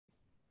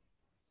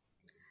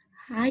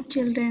Hi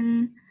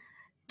children,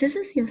 this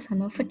is your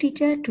summer for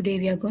teacher. Today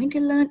we are going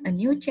to learn a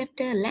new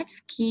chapter.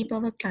 Let's keep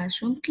our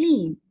classroom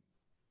clean.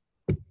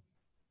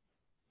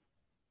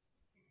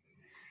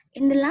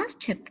 In the last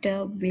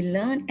chapter, we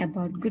learned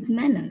about good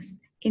manners.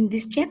 In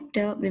this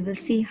chapter, we will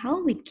see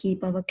how we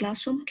keep our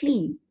classroom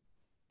clean.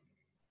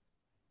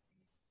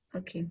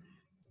 Okay.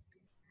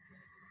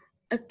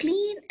 A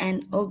clean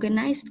and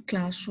organized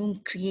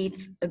classroom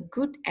creates a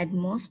good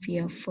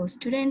atmosphere for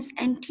students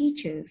and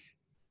teachers.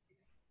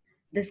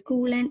 The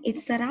school and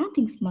its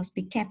surroundings must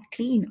be kept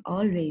clean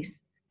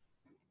always.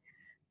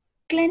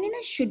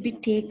 Cleanliness should be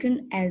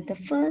taken as the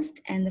first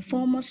and the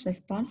foremost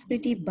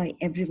responsibility by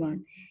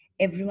everyone.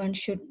 Everyone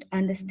should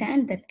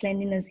understand that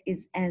cleanliness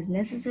is as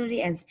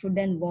necessary as food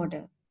and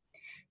water.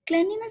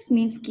 Cleanliness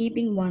means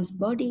keeping one's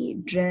body,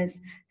 dress,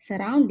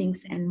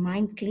 surroundings, and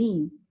mind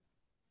clean.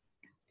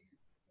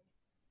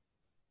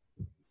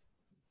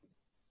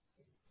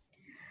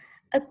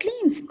 A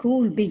clean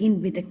school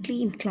begins with a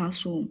clean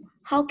classroom.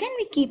 How can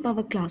we keep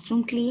our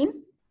classroom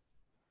clean?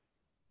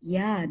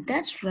 Yeah,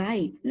 that's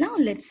right. Now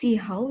let's see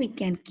how we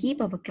can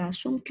keep our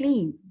classroom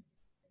clean.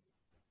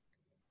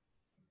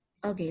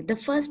 Okay, the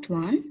first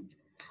one.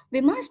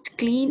 We must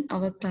clean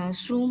our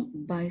classroom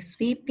by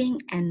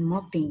sweeping and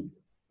mopping.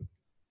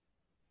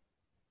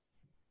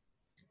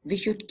 We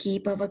should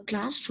keep our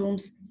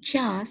classrooms,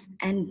 chairs,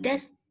 and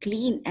desks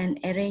clean and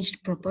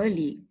arranged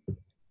properly.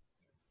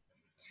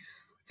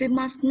 We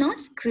must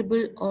not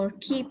scribble or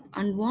keep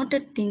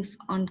unwanted things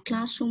on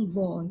classroom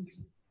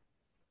walls.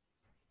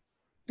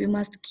 We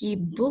must keep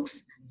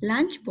books,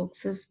 lunch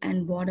boxes,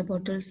 and water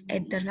bottles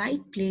at the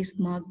right place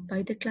marked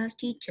by the class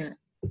teacher.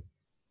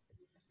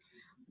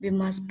 We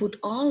must put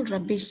all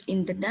rubbish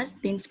in the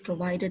dustbins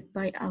provided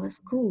by our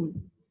school.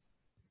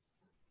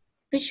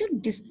 We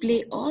should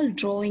display all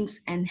drawings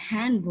and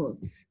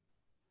handworks.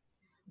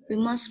 We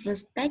must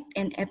respect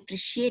and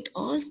appreciate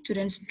all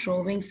students'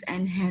 drawings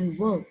and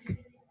handwork.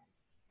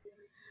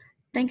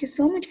 Thank you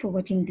so much for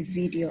watching this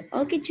video.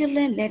 Okay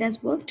children, let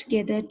us work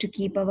together to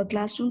keep our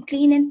classroom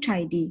clean and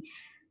tidy.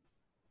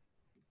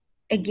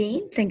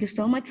 Again, thank you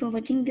so much for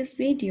watching this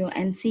video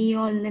and see you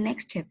all in the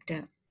next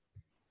chapter.